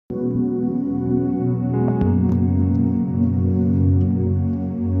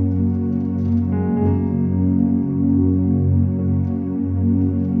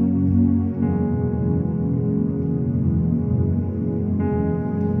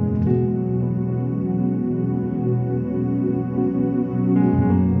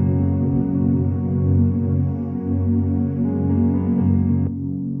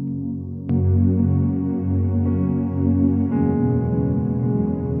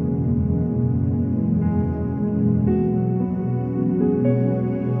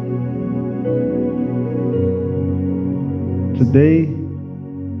Today,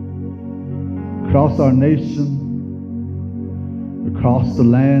 across our nation, across the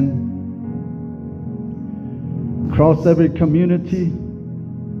land, across every community,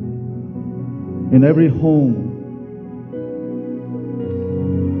 in every home,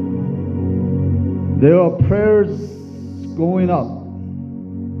 there are prayers going up.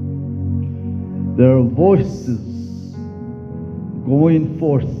 There are voices going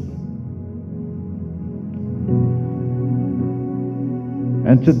forth.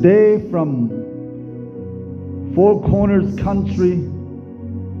 And today, from Four Corners country,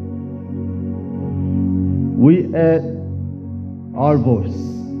 we add our voice.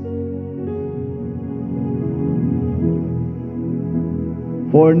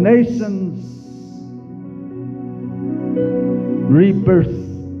 For nations rebirth,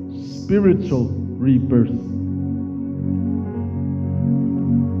 spiritual rebirth.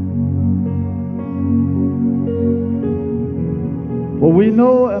 For we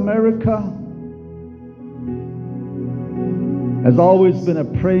know America has always been a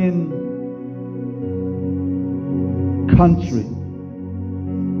praying country.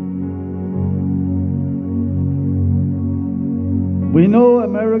 We know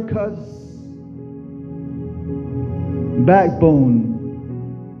America's backbone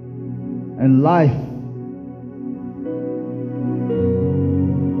and life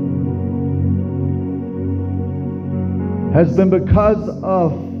has been because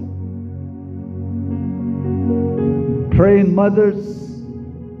of praying mothers,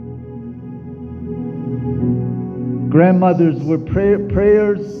 grandmothers with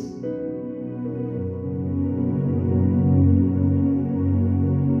prayers,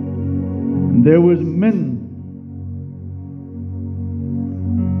 and there was men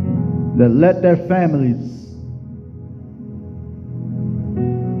that led their families.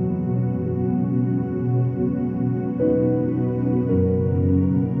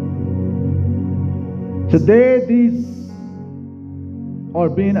 Today, these are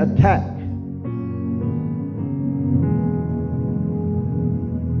being attacked.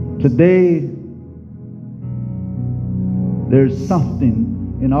 Today, there's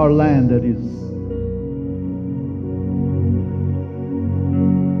something in our land that is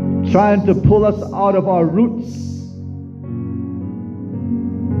trying to pull us out of our roots.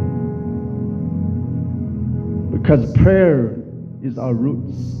 Because prayer is our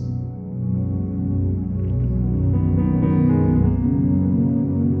roots.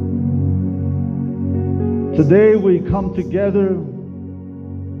 Today we come together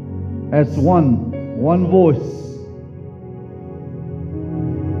as one voice.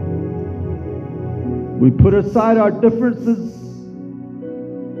 We put aside our differences.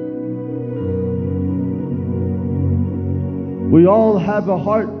 We all have a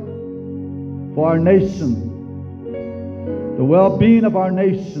heart for our nation, the well-being of our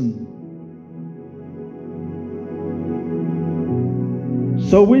nation.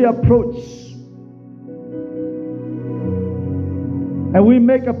 So we approach and we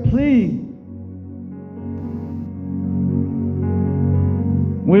make a plea.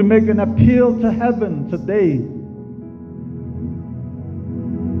 We make an appeal to heaven today.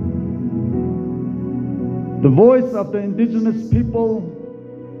 The voice of the indigenous people,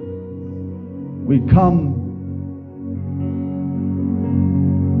 we come.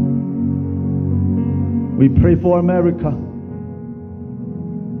 We pray for America.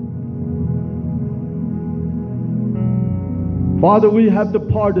 Father, we have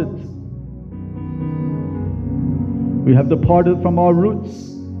departed. We have departed from our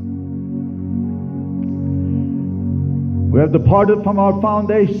roots. We have departed from our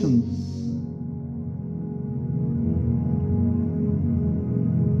foundations.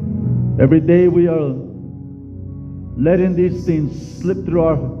 Every day we are letting these things slip through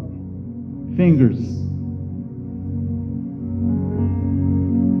our fingers.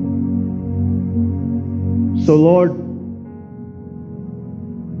 So Lord,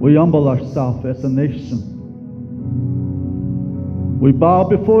 we humble ourselves as a nation. We bow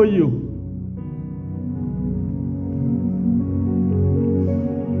before you.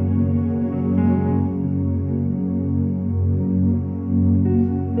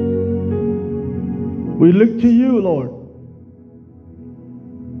 We look to you, Lord,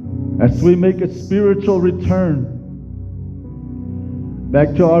 as we make a spiritual return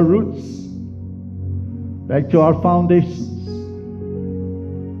back to our roots, back to our foundations.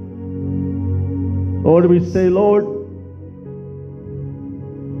 Lord, we say, Lord,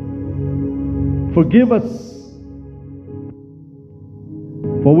 forgive us,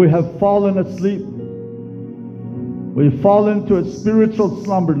 for we have fallen asleep. We've fallen to a spiritual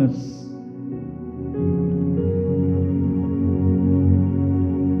slumberness.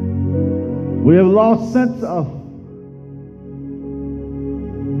 We have lost sense of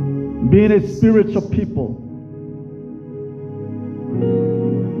being a spiritual people.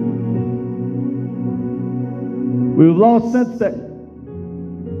 We've lost sense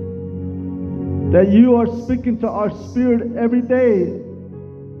that you are speaking to our spirit every day,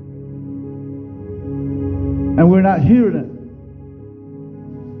 and we're not hearing it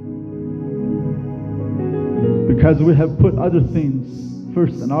because we have put other things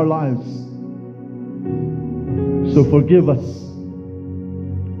first in our lives. So forgive us.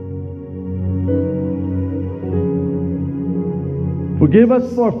 Forgive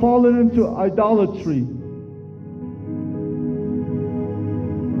us for falling into idolatry.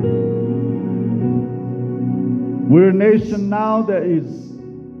 We're a nation now that is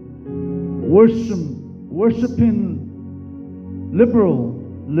worshiping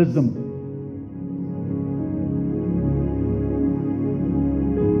liberalism.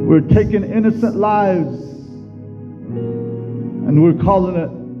 We're taking innocent lives and we're calling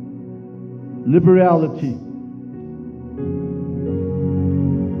it liberality.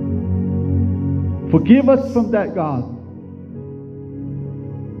 Forgive us from that, God.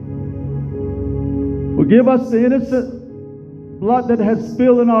 Forgive us the innocent blood that has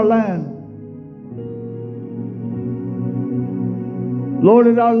spilled in our land. Lord,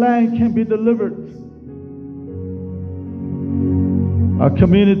 that our land can be delivered. Our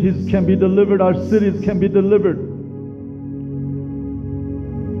communities can be delivered. Our cities can be delivered.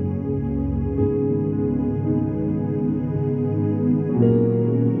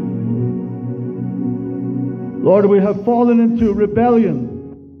 Lord, we have fallen into rebellion.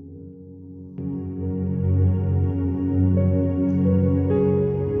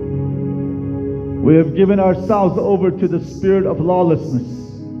 We have given ourselves over to the spirit of lawlessness.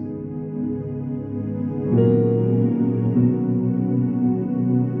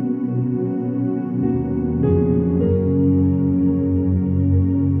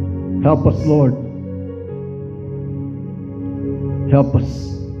 Help us, Lord. Help us.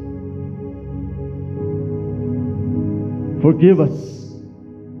 Forgive us.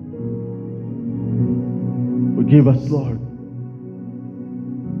 Forgive us, Lord.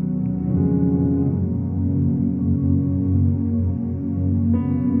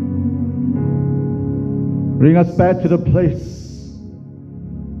 Bring us back to the place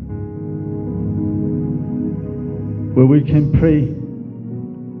where we can pray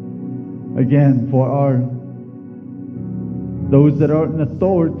again for those that are in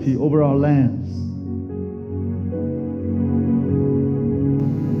authority over our lands.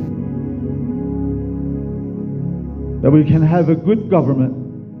 That we can have a good government.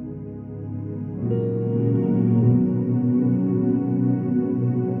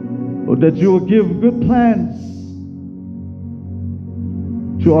 Or that you will give good plans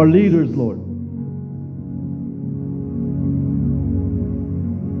to our leaders, Lord.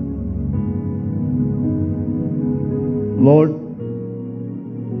 Lord,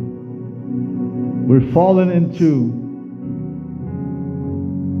 we're fallen into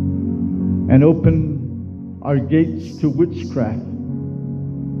and open our gates to witchcraft.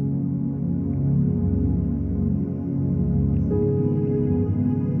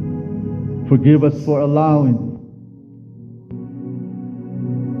 Forgive us for allowing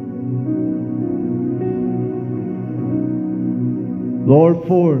Lord,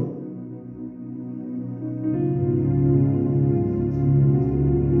 for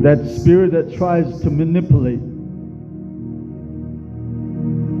that spirit that tries to manipulate.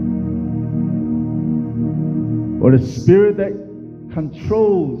 Or the spirit that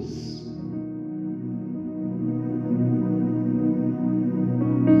controls.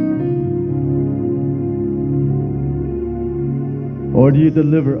 Lord, you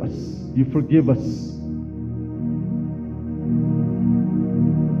deliver us. You forgive us.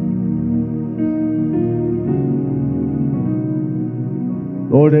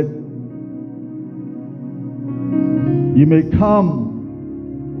 Lord, that you may come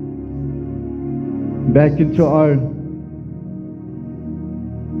back into our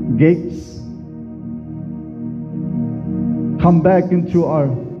gates. Come back into our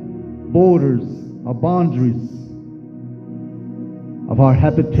borders, our boundaries of our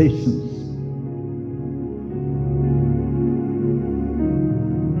habitations.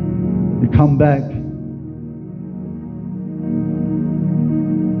 You come back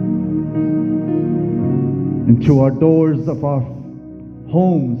into our doors of our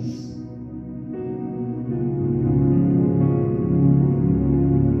homes.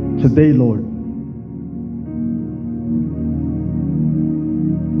 Today, Lord,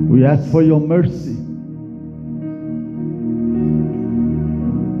 we ask for your mercy.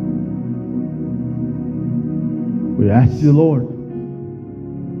 We ask you, Lord,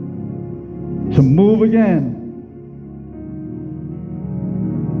 to move again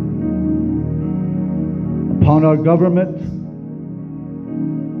upon our government.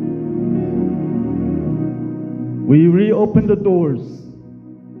 We reopen the doors.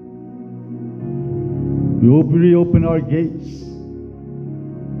 We reopen our gates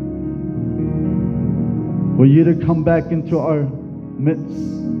for you to come back into our midst,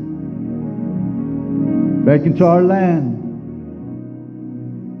 back into our land,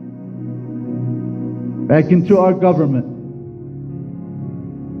 back into our government.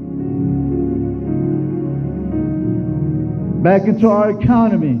 Back into our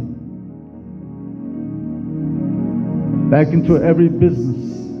economy, back into every business.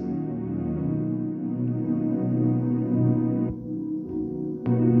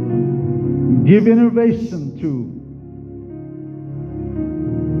 Give innovation to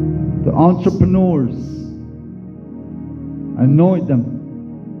the entrepreneurs. Anoint them.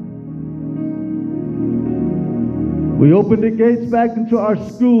 We open the gates back into our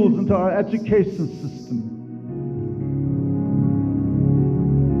schools, into our education system.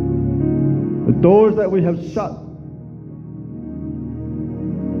 The doors that we have shut,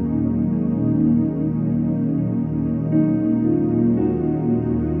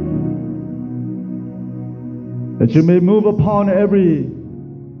 that you may move upon every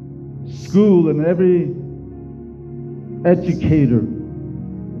school and every educator,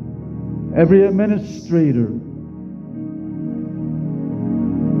 every administrator.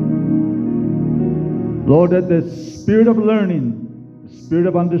 Lord, that the spirit of learning, the spirit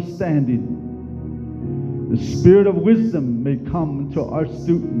of understanding, the spirit of wisdom may come to our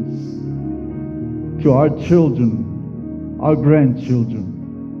students, to our children, our grandchildren.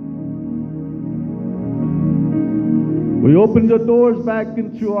 We open the doors back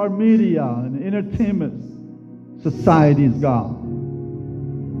into our media and entertainment societies, God.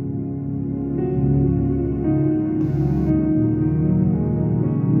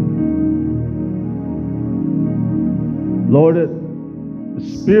 Lord, that the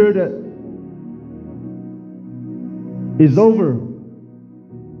spirit that is over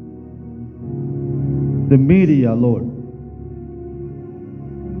the media, Lord.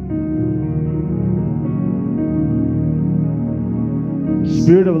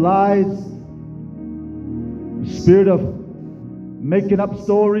 Spirit of lies, spirit of making up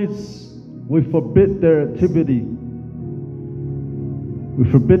stories, we forbid their activity. We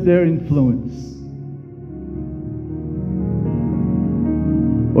forbid their influence.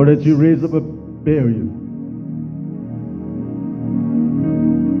 Or that you raise up a barrier.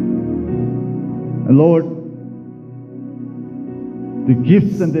 And Lord, the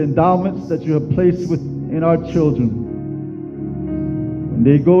gifts and the endowments that you have placed within our children, when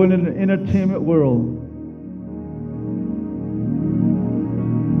they go into the entertainment world,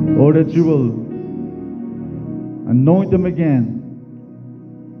 Lord, that you will anoint them again.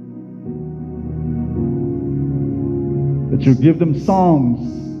 That you give them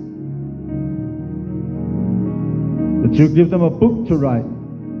songs. That you give them a book to write.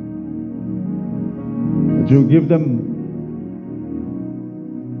 That you give them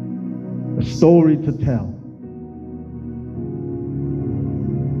a story to tell.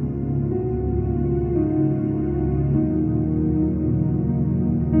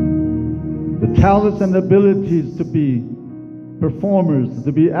 The talents and abilities to be performers,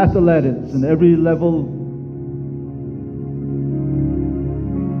 to be athletes in every level,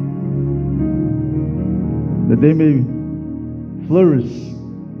 that they may flourish.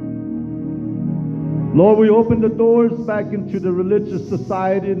 Lord, we open the doors back into the religious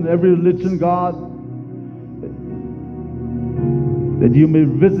society and every religion, God, that you may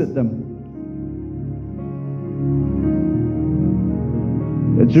visit them.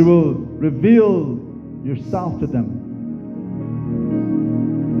 That you will reveal yourself to them.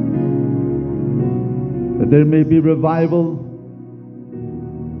 That there may be revival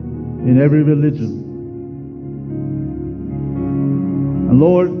in every religion. And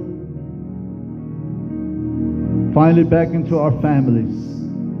Lord, finally back into our families,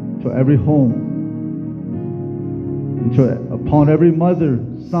 to every home, upon every mother,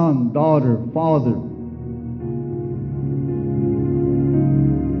 son, daughter, father.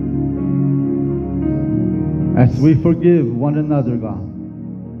 As we forgive one another, God.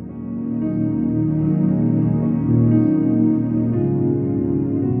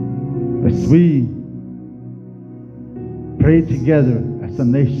 As we pray together as a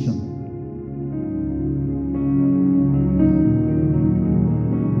nation.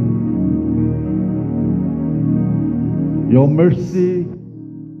 Your mercy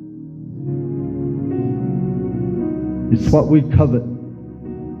It's what we covet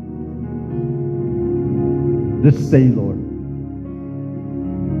this day, Lord.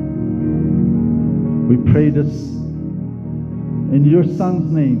 We pray this in your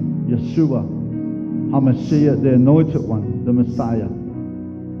Son's name, Yeshua HaMashiach, the Anointed One, the Messiah.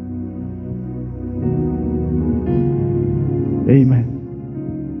 Amen.